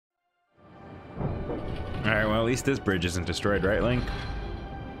Alright, well, at least this bridge isn't destroyed, right, Link?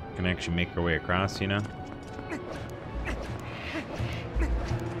 Can actually make our way across, you know?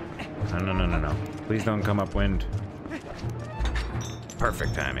 No. Please don't come upwind.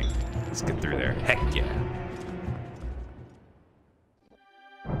 Perfect timing. Let's get through there. Heck yeah.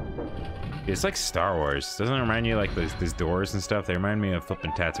 It's like Star Wars. Doesn't it remind you like these doors and stuff? They remind me of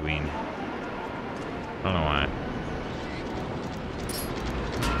flipping Tatooine. I don't know why.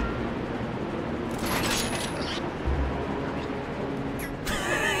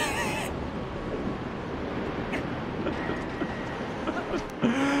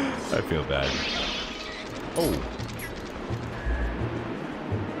 I feel bad. Oh.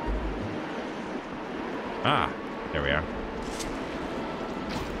 Ah, there we are.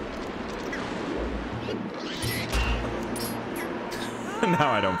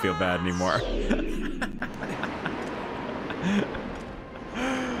 Now I don't feel bad anymore.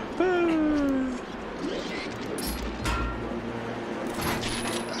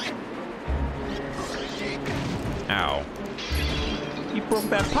 Ow. You broke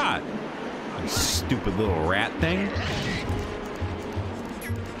that pot. You stupid little rat thing.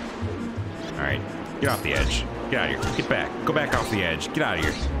 Alright, get off the edge. Get out of here. Get back. Go back off the edge. Get out of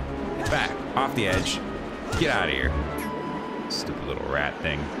here. Back. Off the edge. Get out of here. Stupid little rat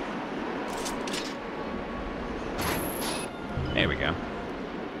thing. There we go.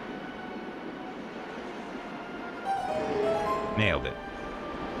 Nailed it.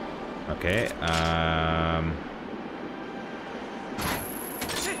 Okay,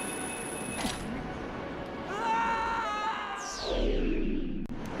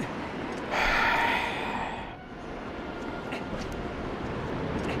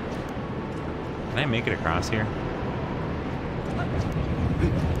 can I make it across here?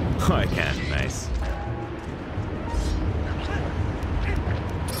 Oh, I can. Nice.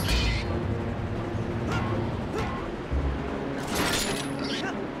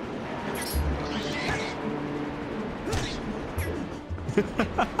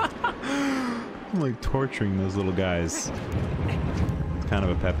 I'm like torturing those little guys. It's kind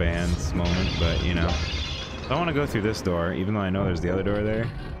of a Pepe Hands moment, but you know. I want to go through this door, even though I know there's the other door there.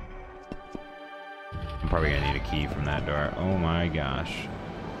 I'm probably gonna need a key from that door. Oh my gosh.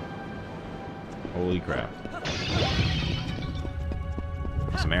 Holy crap.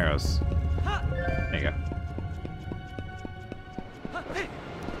 Some arrows. There you go.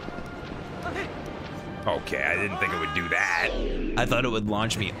 Okay, I didn't think it would do that. I thought it would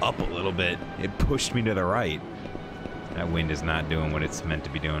launch me up a little bit. It pushed me to the right. That wind is not doing what it's meant to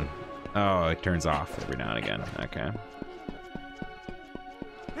be doing. Oh, it turns off every now and again. Okay.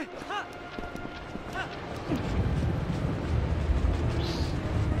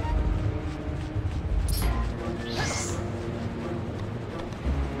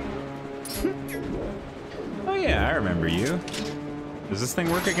 Oh yeah, I remember you. Does this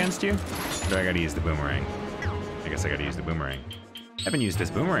thing work against you? Or do I gotta use the boomerang? I guess I gotta use the boomerang. I haven't used this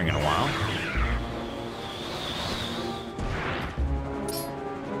boomerang in a while.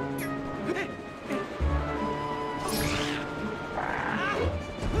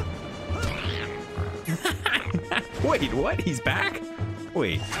 Wait, what? He's back?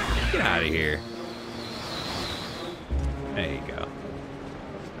 Wait, get out of here. There you go.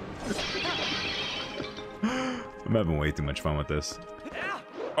 I'm having way too much fun with this.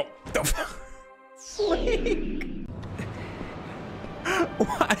 Oh, don't. Link!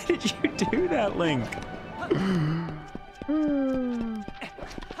 Why did you do that, Link?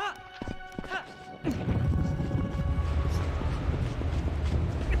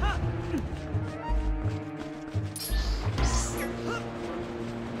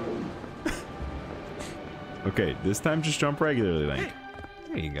 Okay, this time just jump regularly, Link.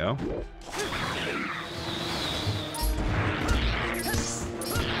 There you go.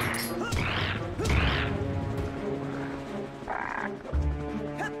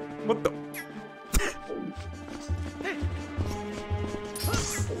 What the?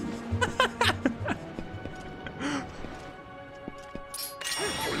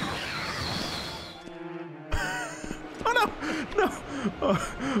 Oh no! No! Oh.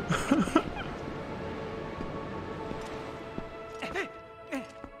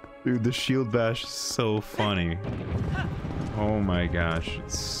 Dude, the shield bash is so funny. Oh my gosh,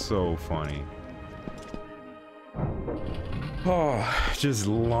 it's so funny. Oh, just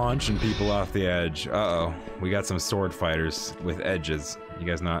launching people off the edge. Uh-oh. We got some sword fighters with edges. You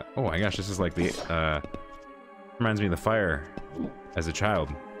guys not... Oh my gosh, this is like the, reminds me of the fire as a child.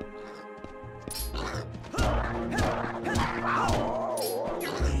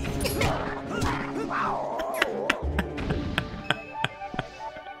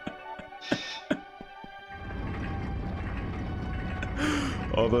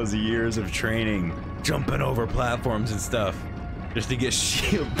 All those years of training, jumping over platforms and stuff, just to get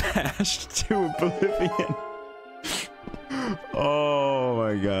shield bashed to oblivion. Oh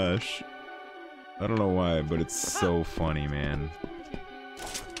my gosh. I don't know why, but it's so funny, man.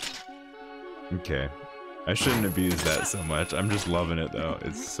 Okay. I shouldn't abuse that so much. I'm just loving it though.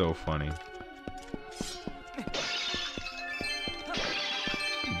 It's so funny.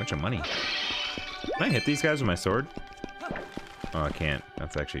 A bunch of money. Can I hit these guys with my sword? Oh, I can't.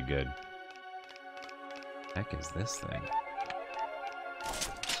 That's actually good. What the heck is this thing?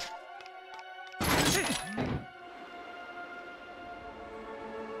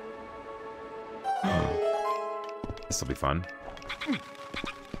 This will be fun.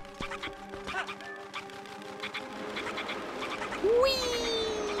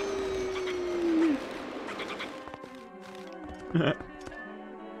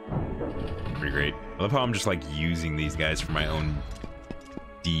 Pretty great. I love how I'm just like using these guys for my own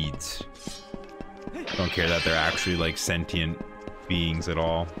deeds. Don't care that they're actually like sentient beings at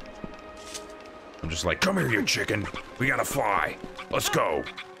all. I'm just like, come here, you chicken. We gotta fly. Let's go.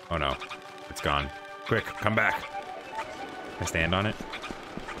 Oh no, it's gone. Quick, come back. Can I stand on it?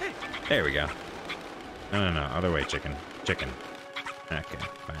 There we go. No, other way, chicken. Chicken. Okay,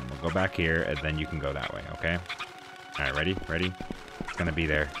 fine. We'll go back here, and then you can go that way, okay? Alright, ready? Ready? It's gonna be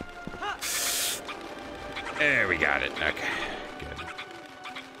there. There, we got it. Okay, good.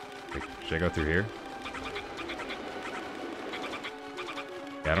 Wait, should I go through here?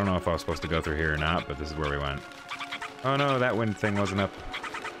 Yeah, I don't know if I was supposed to go through here or not, but this is where we went. Oh no, that wind thing wasn't up.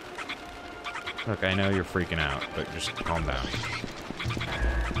 Look, I know you're freaking out, but just calm down.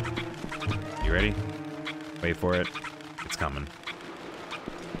 You ready? Wait for it. It's coming.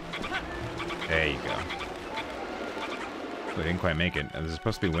 There you go. We didn't quite make it. There's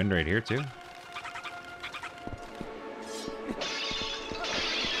supposed to be wind right here, too.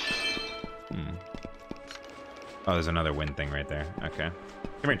 Oh, there's another wind thing right there. Okay.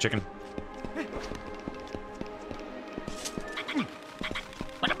 Come here, chicken.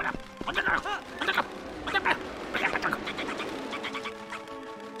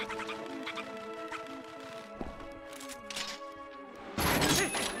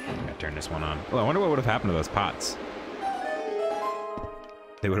 Turn this one on. Well, I wonder what would have happened to those pots.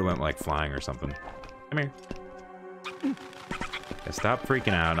 They would have went like flying or something. Come here. Yeah, stop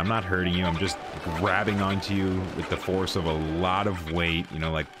freaking out. I'm not hurting you. I'm just grabbing onto you with the force of a lot of weight. You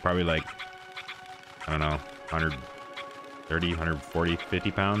know, like probably like, I don't know, 130, 140,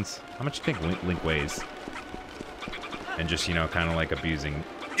 50 pounds. How much do you think Link weighs? And just, you know, kind of like abusing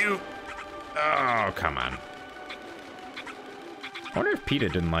you. Oh, come on. I wonder if PETA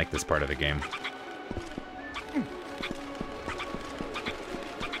didn't like this part of the game.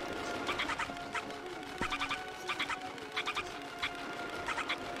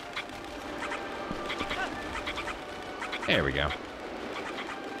 There we go.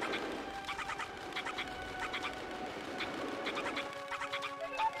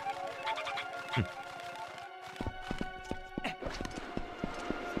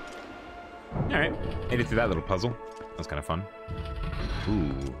 Alright, made it through that little puzzle. That was kind of fun.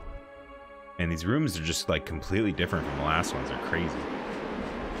 Ooh. And these rooms are just like completely different from the last ones. They're crazy.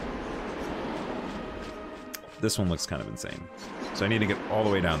 This one looks kind of insane. So I need to get all the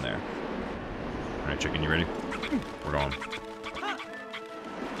way down there. Alright, chicken, you ready? We're going.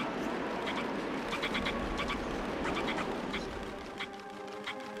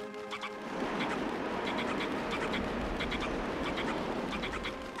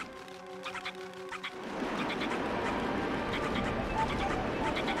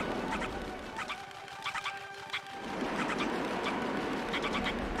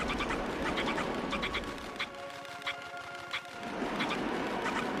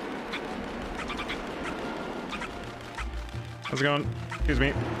 How's it going? Excuse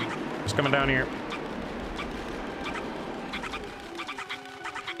me. Just coming down here.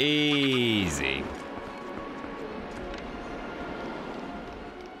 Easy.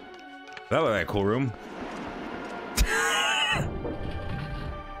 That looked like a cool room.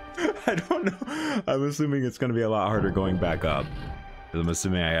 I don't know. I'm assuming it's going to be a lot harder going back up. I'm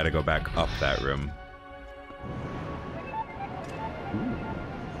assuming I got to go back up that room. Ooh.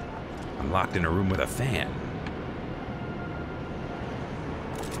 I'm locked in a room with a fan.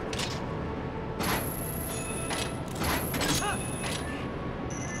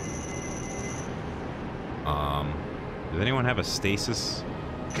 Does anyone have a stasis?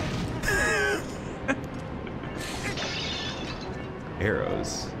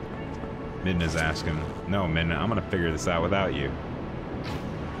 Arrows. Min is asking. No, Min, I'm gonna figure this out without you.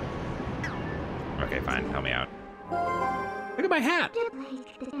 Okay, fine. Help me out. Look at my hat.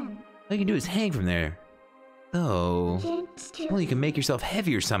 All you can do is hang from there. Oh, well, you can make yourself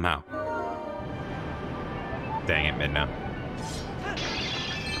heavier somehow. Dang it, Midna.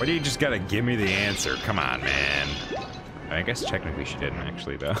 Why do you just gotta give me the answer? Come on, man. I guess technically she didn't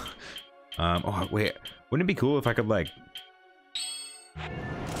actually, though. Oh, wait. Wouldn't it be cool if I could, like...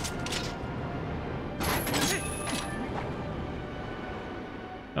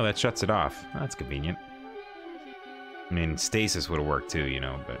 Oh, that shuts it off. Oh, that's convenient. I mean, stasis would have worked too, you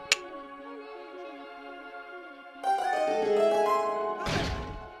know, but...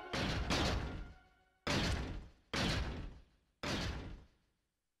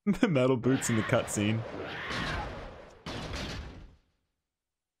 The metal boots in the cutscene. This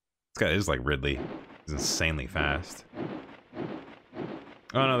guy is like Ridley. He's insanely fast.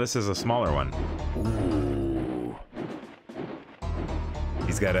 Oh no, this is a smaller one. Ooh.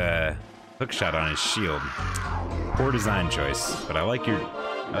 He's got a hook shot on his shield. Poor design choice, but I like your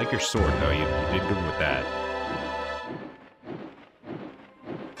sword though. You did good with that.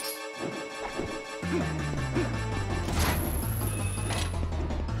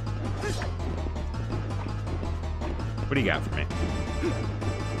 What do you got for me?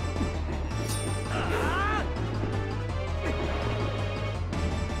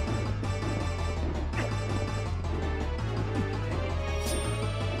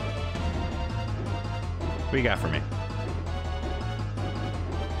 What do you got for me?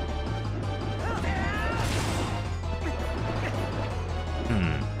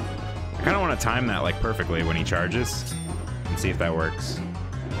 I kind of want to time that like perfectly when he charges and see if that works.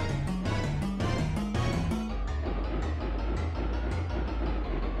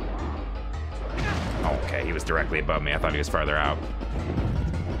 Okay, he was directly above me. I thought he was farther out.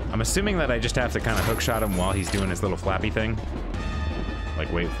 I'm assuming that I just have to kind of hookshot him while he's doing his little flappy thing.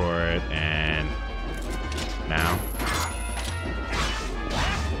 Like wait for it and now.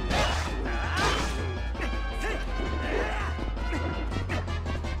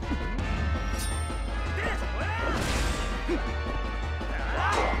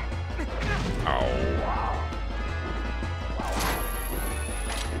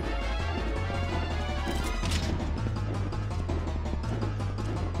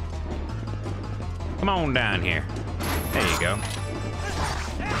 Come on down here. There you go.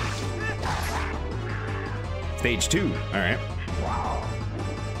 Stage 2. All right.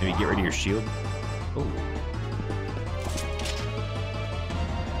 Maybe get rid of your shield. Oh.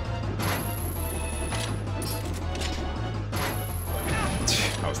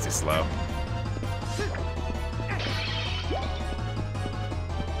 That was too slow.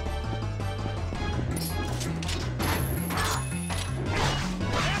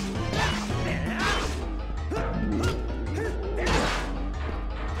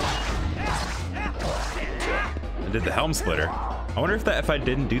 Did the helm splitter. I wonder if I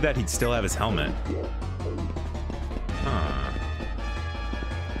didn't do that, he'd still have his helmet. Huh.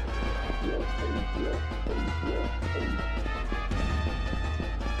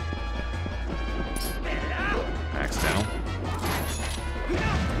 Accidental.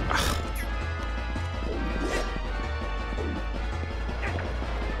 Ugh.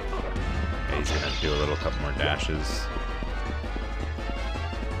 Okay, he's gonna do a little couple more dashes.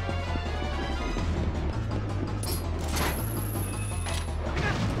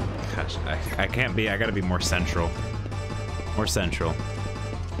 I can't be, I gotta be more central. More central.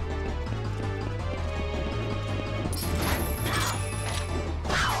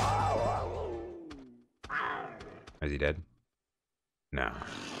 Is he dead? No.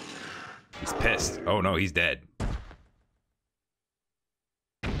 He's pissed. Oh no, he's dead.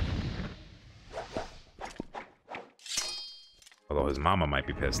 Although his mama might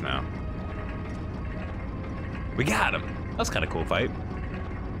be pissed now. We got him! That was kind of cool fight.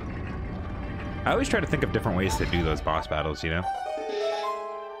 I always try to think of different ways to do those boss battles, you know?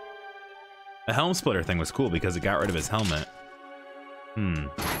 The helm splitter thing was cool because it got rid of his helmet. I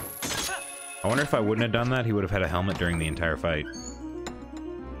wonder if I wouldn't have done that, he would have had a helmet during the entire fight.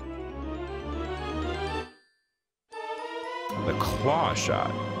 The claw shot.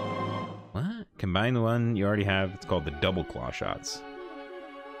 What? Combine the one you already have. It's called the double claw shots.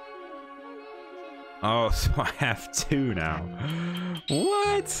 Oh, so I have two now.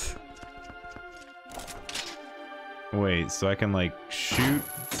 What? Wait, so I can like shoot?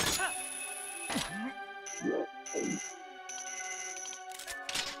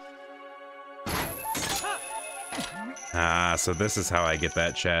 Ah, so this is how I get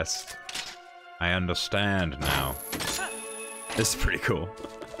that chest. I understand now. This is pretty cool.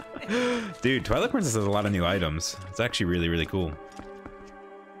 Dude, Twilight Princess has a lot of new items. It's actually really, really cool.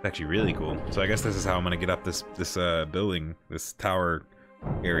 It's actually really cool. So I guess this is how I'm gonna get up this building, this tower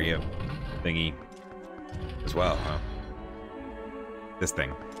area thingy as well, huh? This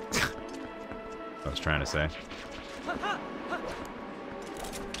thing. I was trying to say.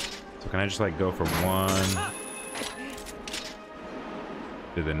 So can I just like go from one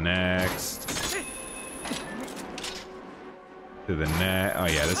to the next to the next? Oh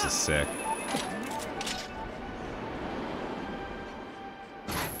yeah, this is sick.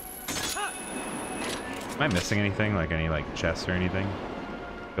 Am I missing anything? Like any like chests or anything?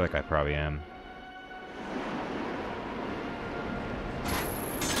 I feel like I probably am.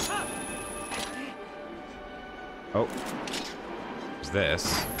 Oh, what's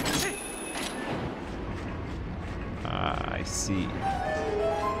this? Ah, I see.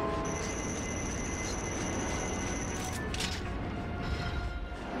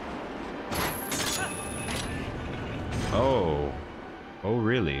 Oh, oh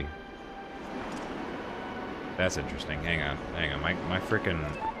really? That's interesting. Hang on, hang on. My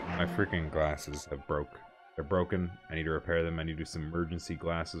freaking glasses have broke. They're broken. I need to repair them. I need to do some emergency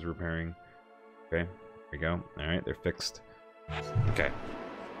glasses repairing. Okay. There we go. Alright, they're fixed. Okay.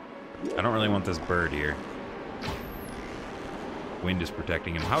 I don't really want this bird here. Wind is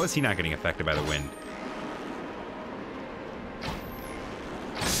protecting him. How is he not getting affected by the wind?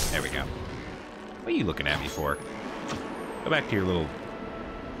 There we go. What are you looking at me for? Go back to your little...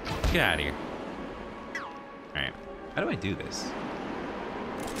 Get out of here. Alright. How do I do this?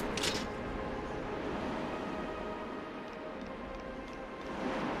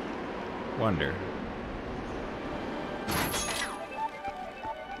 Wonder.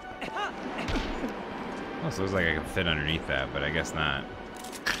 Oh, so it looks like I can fit underneath that, but I guess not.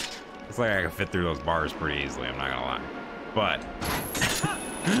 Looks like I can fit through those bars pretty easily, I'm not gonna lie. But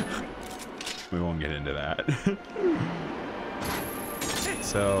we won't get into that.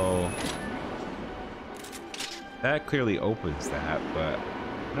 So that clearly opens that, but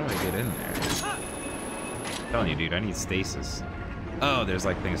how do I get in there? I'm telling you, dude, I need stasis. Oh, there's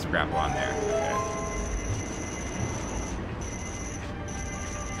like things to grapple on there. Okay.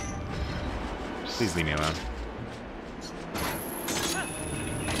 Please leave me alone.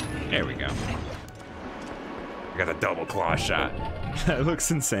 There we go. I got a double claw shot. That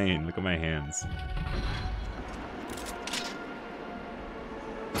looks insane. Look at my hands.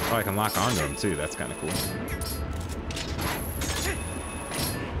 Oh, I can lock onto them too. That's kind of cool.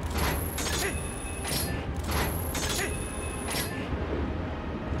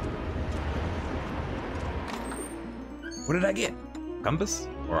 What did I get? Compass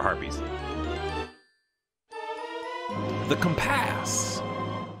or harpies? The compass.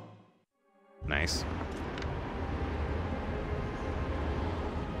 Nice.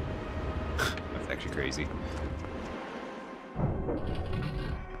 That's actually crazy.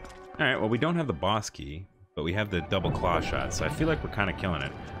 Alright, well we don't have the boss key, but we have the double claw shot, so I feel like we're kind of killing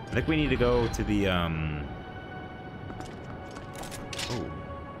it. I think we need to go to the, Oh.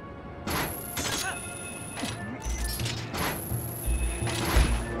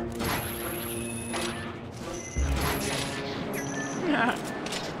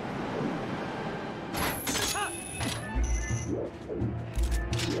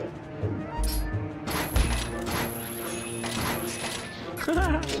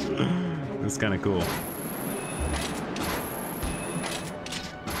 That's kind of cool.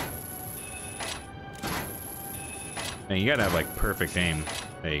 Man, you gotta have like perfect aim.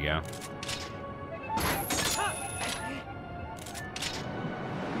 There you go.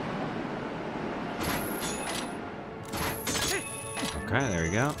 Okay, there we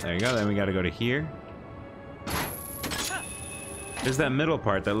go. There you go. Then we gotta go to here. There's that middle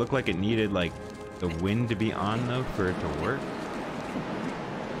part that looked like it needed like the wind to be on though for it to work.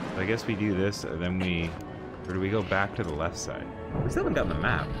 I guess we do this, and then or do we go back to the left side? We still haven't gotten the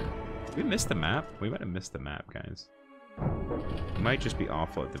map. Did we missed the map? We might have missed the map, guys. We might just be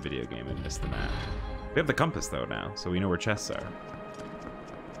awful at the video game and miss the map. We have the compass though now, so we know where chests are.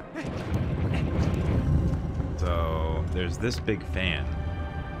 So there's this big fan,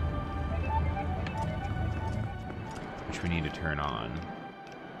 which we need to turn on.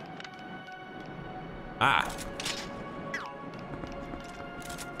 Ah!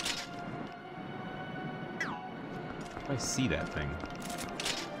 I see that thing.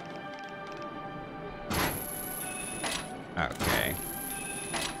 Okay.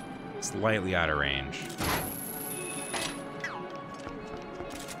 Slightly out of range.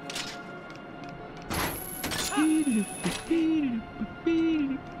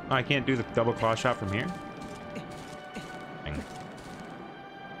 Oh, I can't do the double claw shot from here? Dang.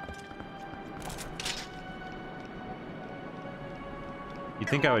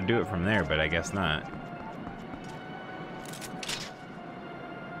 think I would do it from there, but I guess not.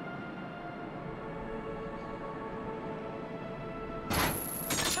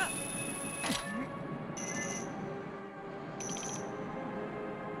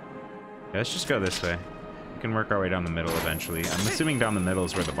 Yeah, let's just go this way. We can work our way down the middle eventually. I'm assuming down the middle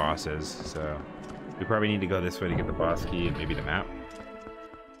is where the boss is, so we probably need to go this way to get the boss key and maybe the map.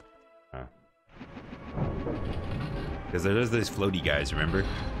 Because there's those floaty guys, remember?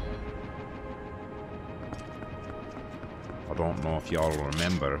 I don't know if y'all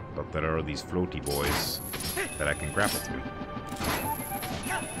remember, but there are these floaty boys that I can grapple to.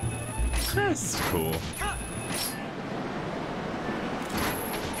 That's cool.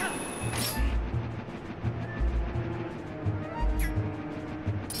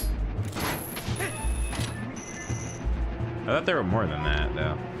 I thought there were more than that,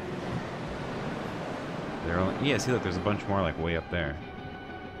 though. They're only, yeah, see, look, there's a bunch more, like, way up there.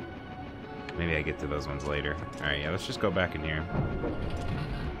 Maybe I get to those ones later. Alright, yeah, let's just go back in here.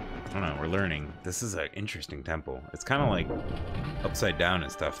 I don't know, we're learning. This is an interesting temple. It's kind of, like, upside down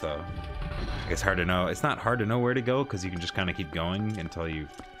and stuff, though. It's hard to know. It's not hard to know where to go, because you can just kind of keep going until you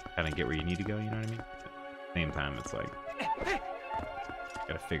kind of get where you need to go, you know what I mean? At the same time, it's like...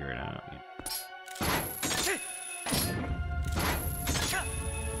 gotta figure it out, you know?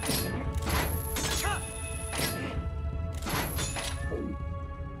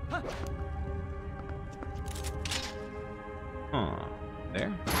 Huh.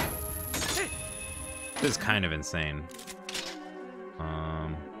 There? This is kind of insane.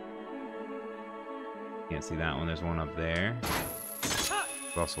 Can't see that one. There's one up there.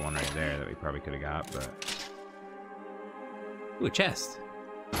 There's also one right there that we probably could have got, but... Ooh, a chest!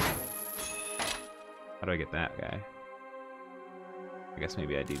 How do I get that guy? I guess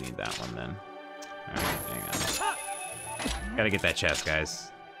maybe I do need that one then. Alright, hang on. Gotta get that chest,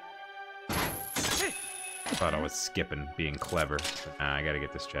 guys. Thought I was skipping, being clever, but nah, I gotta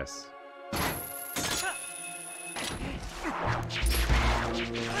get this chest.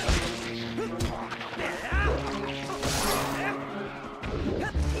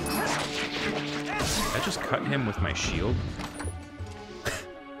 I just cut him with my shield.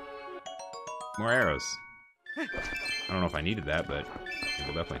 More arrows. I don't know if I needed that, but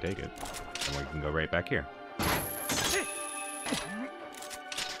we'll definitely take it. And we can go right back here.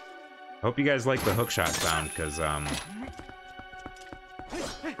 Hope you guys like the hookshot sound, because you're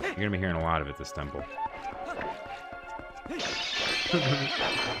gonna be hearing a lot of it this temple. A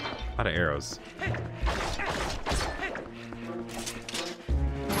lot of arrows.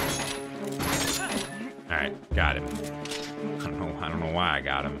 Alright, got him. I don't know why I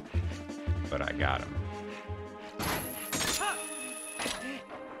got him, but I got him.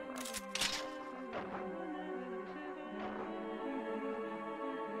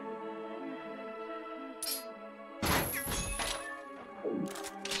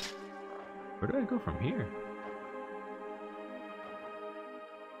 Where do I go from here?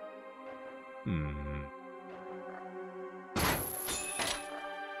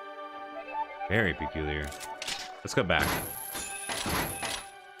 Very peculiar. Let's go back.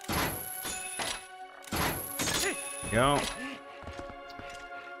 Go.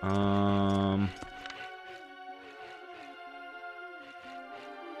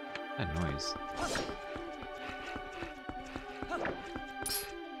 That noise.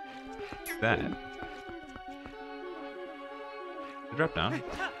 That? Drop down.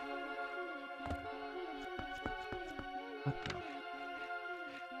 What the?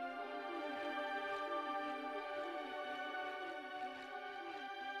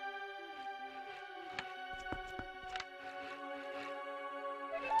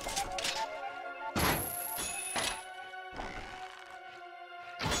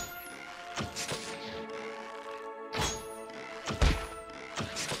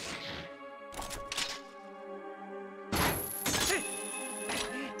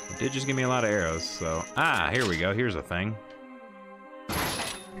 Did just give me a lot of arrows, so... Ah, here we go. Here's a thing.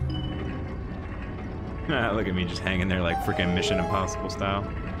 Look at me just hanging there like freaking Mission Impossible style.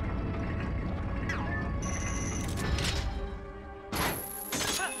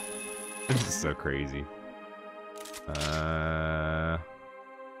 This is so crazy.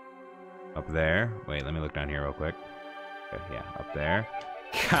 Up there. Wait, let me look down here real quick. Okay, yeah, up there.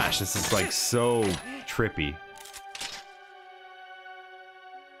 Gosh, this is like so trippy.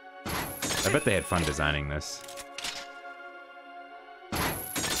 I bet they had fun designing this.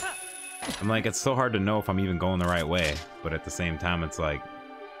 I'm like, it's so hard to know if I'm even going the right way, but at the same time, it's like,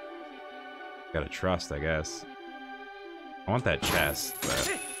 gotta trust, I guess. I want that chest,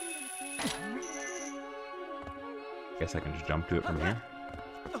 but I guess I can just jump to it from here.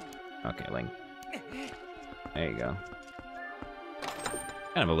 Okay, Link. There you go.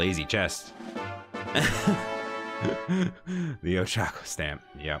 Kind of a lazy chest. The Ochako stamp.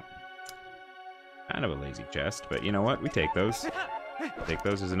 Yep. Kind of a lazy chest, but you know what? We take those. Take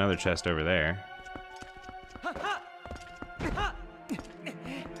those. There's another chest over there.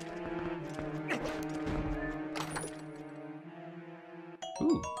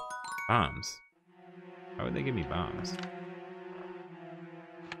 Ooh. Bombs. Why would they give me bombs?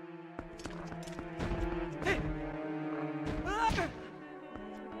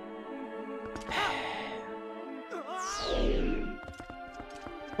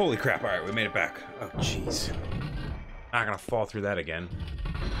 Holy crap, alright, we made it back. Oh, jeez. Not gonna fall through that again.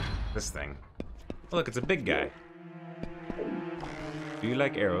 This thing. Oh, look, it's a big guy. Do you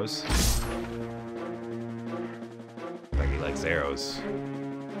like arrows? Like he likes arrows.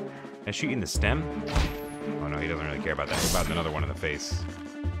 Can I shoot you in the stem? Oh no, he doesn't really care about that. What about another one in the face?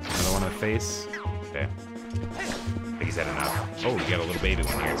 Another one in the face? Okay. I think he's had enough. Oh, you got a little baby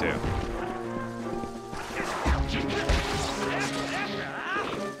one here too.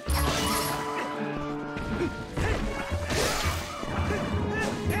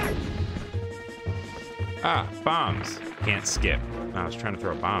 Ah, bombs. Can't skip. I was trying to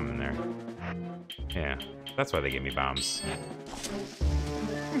throw a bomb in there. Yeah, that's why they gave me bombs.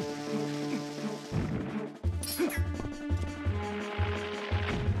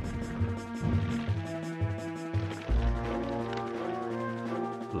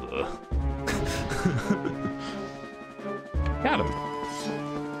 Got him.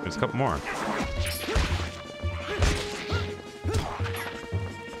 There's a couple more.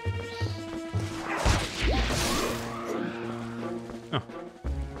 Oh.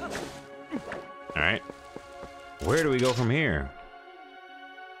 All right. Where do we go from here?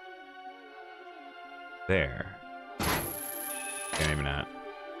 There. Okay, maybe not.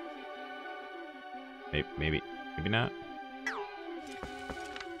 Maybe not.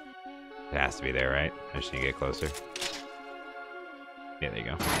 It has to be there, right? I just need to get closer. Yeah, there you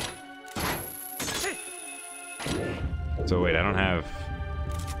go. So wait, I don't have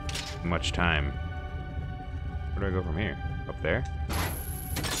much time. Where do I go from here? Up there?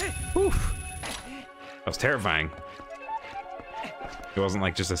 Oof! That was terrifying. It wasn't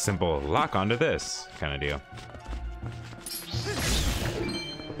like just a simple lock onto this kind of deal.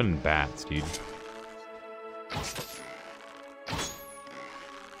 Flipping bats, dude.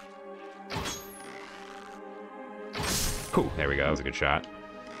 Cool, there we go, that was a good shot.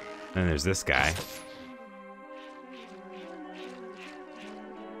 Then there's this guy.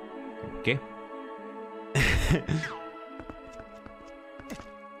 Okay.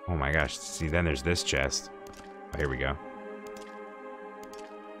 Oh my gosh, see, then there's this chest. Oh, here we go.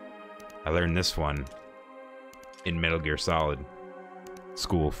 I learned this one in Metal Gear Solid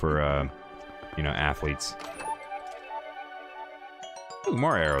school for, you know, athletes. Ooh,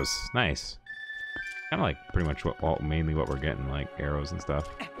 more arrows, nice. Kind of like pretty much mainly what we're getting, like arrows and stuff.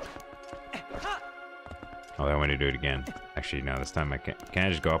 Oh, I want to do it again. Actually, no, this time I can't. Can I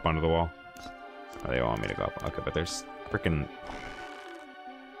just go up onto the wall? Oh, they all want me to go up. Okay, but there's freaking.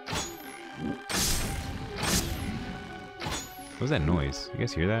 What was that noise? You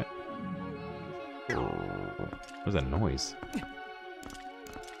guys hear that? What was that noise?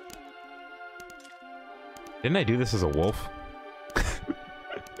 Didn't I do this as a wolf?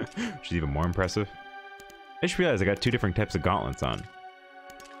 Which is even more impressive. I just realized I got two different types of gauntlets on.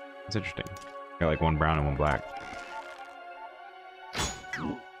 That's interesting. Got like one brown and one black.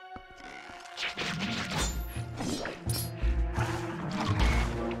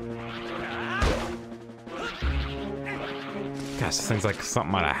 Gosh, this thing's like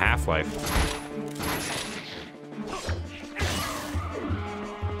something out of Half-Life.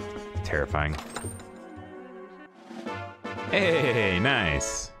 Terrifying. Hey,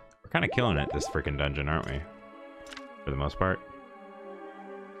 nice. We're kind of killing it, this freaking dungeon, aren't we? For the most part.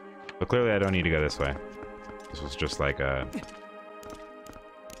 But clearly I don't need to go this way. This was just like a...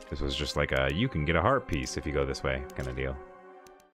 This was just like a, you can get a heart piece if you go this way kind of deal.